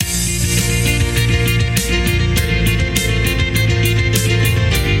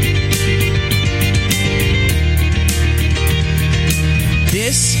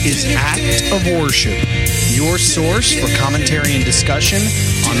of Worship, your source for commentary and discussion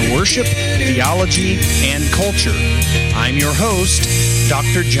on worship, theology, and culture. I'm your host,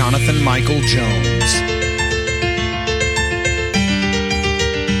 Dr. Jonathan Michael Jones.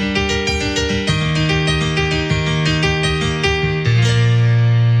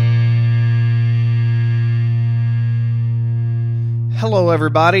 Hello,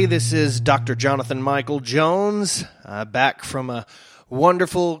 everybody. This is Dr. Jonathan Michael Jones, back from a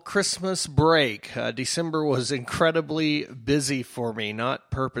wonderful Christmas break. December was incredibly busy for me, not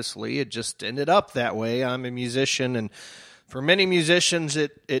purposely. It just ended up that way. I'm a musician, and for many musicians,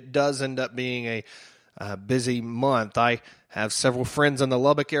 it does end up being a busy month. I have several friends in the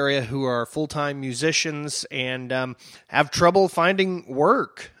Lubbock area who are full-time musicians and have trouble finding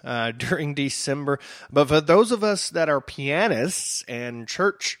work during December. But for those of us that are pianists and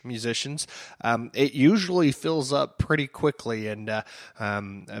church musicians, it usually fills up pretty quickly.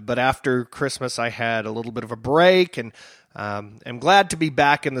 But after Christmas, I had a little bit of a break, and I'm glad to be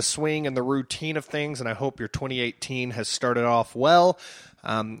back in the swing and the routine of things, and I hope your 2018 has started off well.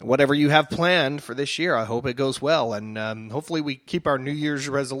 Whatever you have planned for this year, I hope it goes well, and hopefully we keep our New Year's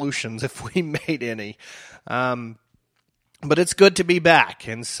resolutions if we made any. But it's good to be back,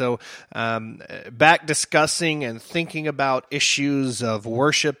 and so back discussing and thinking about issues of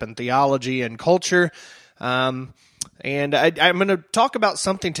worship and theology and culture. And I'm going to talk about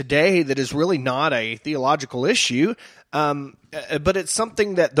something today that is really not a theological issue, but it's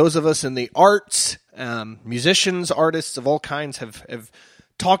something that those of us in the arts, musicians, artists of all kinds have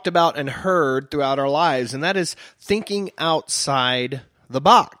talked about and heard throughout our lives, and that is thinking outside the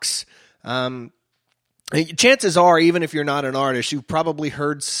box. Chances are, even if you're not an artist, you've probably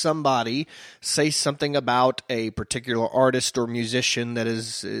heard somebody say something about a particular artist or musician that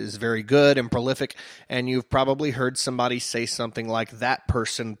is very good and prolific, and you've probably heard somebody say something like, that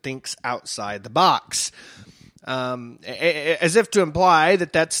person thinks outside the box, as if to imply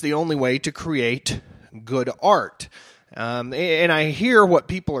that that's the only way to create good art. And I hear what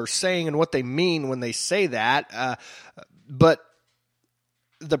people are saying and what they mean when they say that, but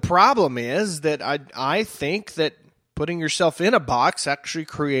the problem is that I think that putting yourself in a box actually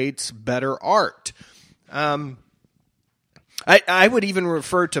creates better art. I would even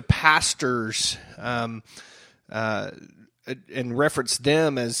refer to pastors and reference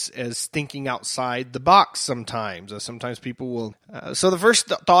them as thinking outside the box sometimes. Sometimes people will. So the first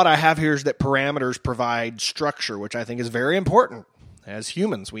thought I have here is that parameters provide structure, which I think is very important. As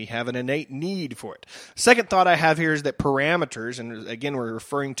humans, we have an innate need for it. Second thought I have here is that parameters, and again, we're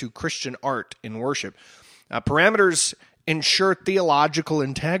referring to Christian art in worship, parameters ensure theological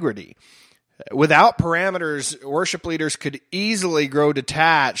integrity. Without parameters, worship leaders could easily grow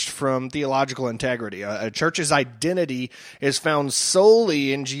detached from theological integrity. A church's identity is found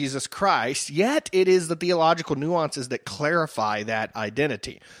solely in Jesus Christ, yet it is the theological nuances that clarify that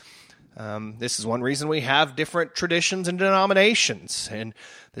identity. This is one reason we have different traditions and denominations, and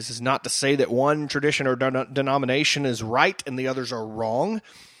this is not to say that one tradition or denomination is right and the others are wrong.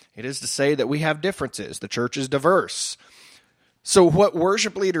 It is to say that we have differences. The church is diverse. So what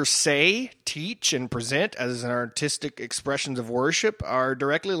worship leaders say, teach, and present as artistic expressions of worship are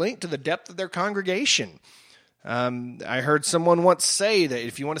directly linked to the depth of their congregation. I heard someone once say that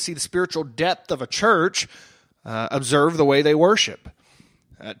if you want to see the spiritual depth of a church, observe the way they worship.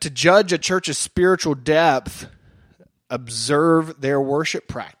 To judge a church's spiritual depth, observe their worship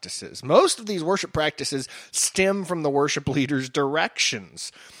practices. Most of these worship practices stem from the worship leader's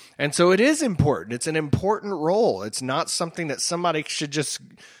directions. And so it is important. It's an important role. It's not something that somebody should just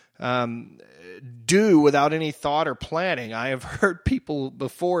do without any thought or planning. I have heard people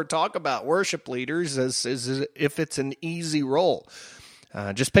before talk about worship leaders as if it's an easy role.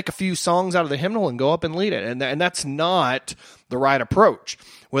 Just pick a few songs out of the hymnal and go up and lead it. And that's not the right approach.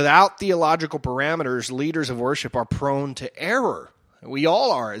 Without theological parameters, leaders of worship are prone to error. We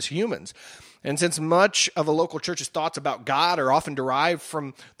all are as humans. And since much of a local church's thoughts about God are often derived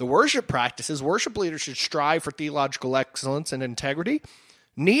from the worship practices, worship leaders should strive for theological excellence and integrity,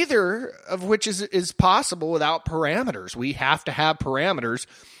 neither of which is possible without parameters. We have to have parameters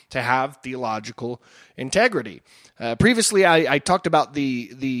to have theological integrity. Previously, I talked about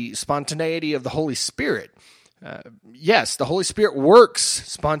the spontaneity of the Holy Spirit. Yes, the Holy Spirit works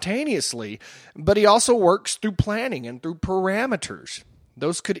spontaneously, but he also works through planning and through parameters.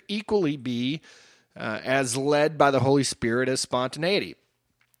 Those could equally be as led by the Holy Spirit as spontaneity.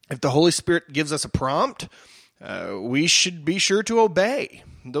 If the Holy Spirit gives us a prompt, we should be sure to obey.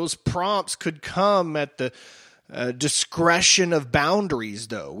 Those prompts could come at the discretion of boundaries,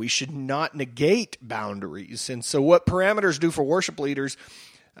 though. We should not negate boundaries. And so what parameters do for worship leaders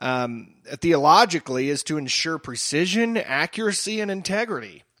theologically is to ensure precision, accuracy, and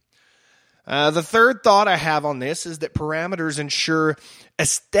integrity. The third thought I have on this is that parameters ensure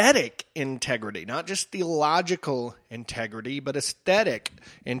aesthetic integrity, not just theological integrity, but aesthetic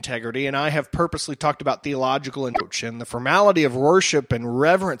integrity. And I have purposely talked about theological approach, and the formality of worship and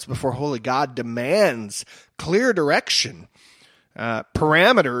reverence before holy God demands clear direction.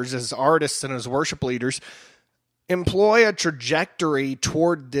 Parameters, as artists and as worship leaders, employ a trajectory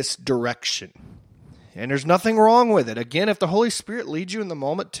toward this direction. And there's nothing wrong with it. Again, if the Holy Spirit leads you in the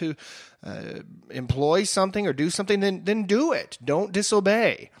moment to employ something or do something, then do it. Don't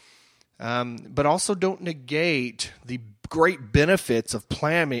disobey. But also don't negate the great benefits of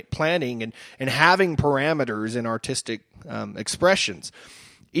planning and having parameters in artistic expressions.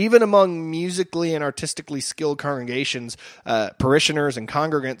 Even among musically and artistically skilled congregations, parishioners and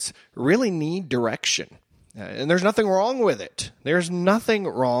congregants really need direction. And there's nothing wrong with it. There's nothing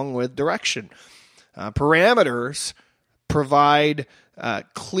wrong with direction. Parameters provide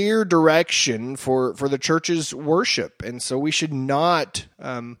clear direction for the church's worship, and so we should not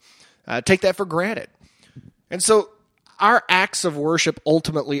take that for granted. And so our acts of worship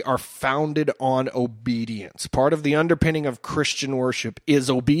ultimately are founded on obedience. Part of the underpinning of Christian worship is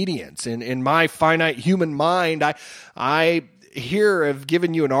obedience. And in my finite human mind, I here have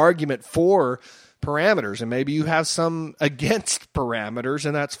given you an argument for parameters, and maybe you have some against parameters,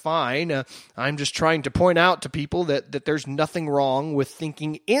 and that's fine. I'm just trying to point out to people that there's nothing wrong with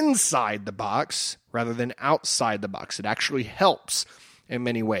thinking inside the box rather than outside the box. It actually helps in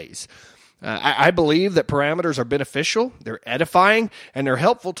many ways. I believe that parameters are beneficial, they're edifying, and they're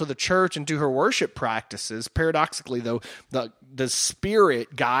helpful to the church and to her worship practices. Paradoxically, though, the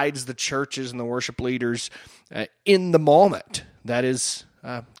Spirit guides the churches and the worship leaders in the moment. That is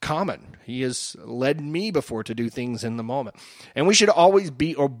common. He has led me before to do things in the moment. And we should always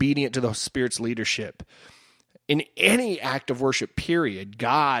be obedient to the Spirit's leadership. In any act of worship, period,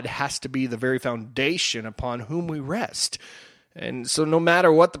 God has to be the very foundation upon whom we rest. And so no matter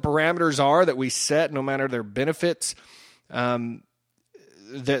what the parameters are that we set, no matter their benefits, when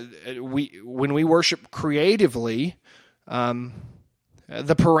we worship creatively, the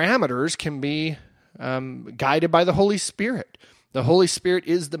parameters can be guided by the Holy Spirit. The Holy Spirit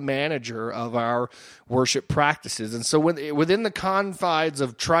is the manager of our worship practices. And so within the confines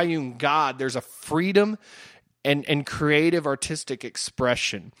of triune God, there's a freedom and creative artistic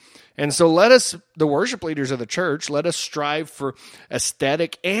expression. And so let us, the worship leaders of the church, let us strive for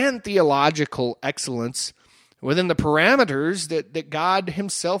aesthetic and theological excellence within the parameters that God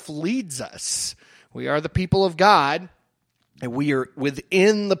himself leads us. We are the people of God, and we are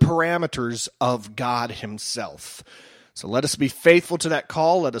within the parameters of God himself. So let us be faithful to that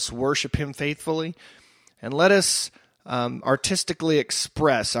call. Let us worship him faithfully. And let us artistically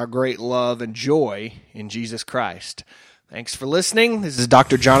express our great love and joy in Jesus Christ. Thanks for listening. This is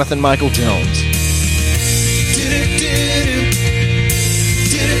Dr. Jonathan Michael Jones.